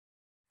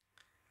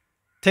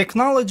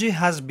Technology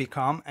has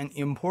become an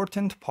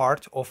important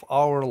part of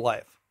our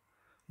life.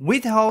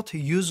 Without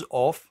use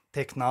of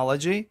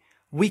technology,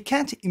 we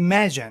can't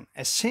imagine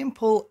a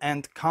simple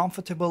and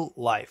comfortable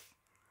life.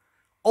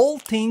 All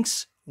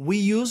things we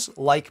use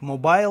like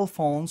mobile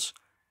phones,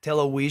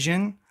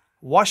 television,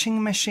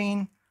 washing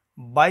machine,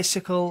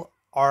 bicycle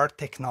are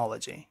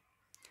technology.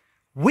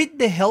 With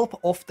the help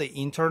of the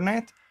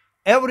internet,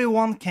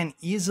 everyone can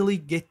easily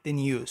get the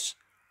news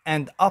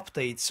and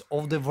updates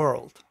of the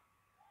world.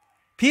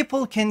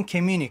 People can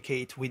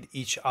communicate with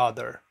each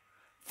other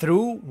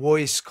through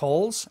voice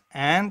calls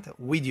and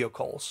video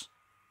calls.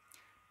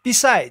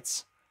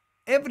 Besides,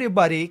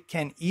 everybody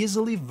can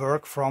easily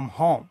work from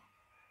home,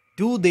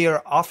 do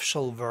their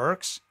official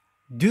works,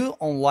 do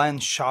online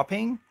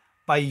shopping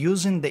by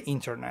using the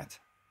internet.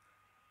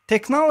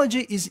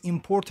 Technology is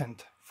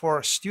important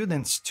for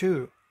students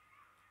too.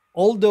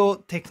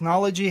 Although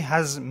technology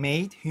has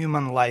made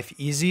human life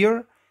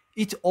easier,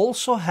 it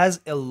also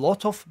has a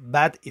lot of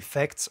bad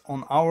effects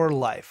on our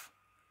life.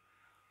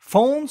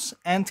 Phones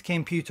and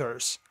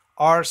computers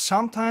are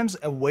sometimes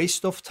a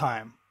waste of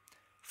time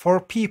for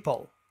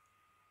people.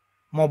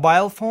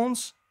 Mobile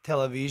phones,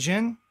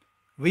 television,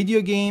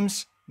 video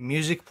games,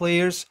 music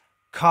players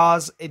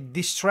cause a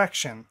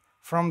distraction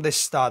from the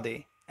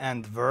study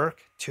and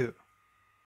work too.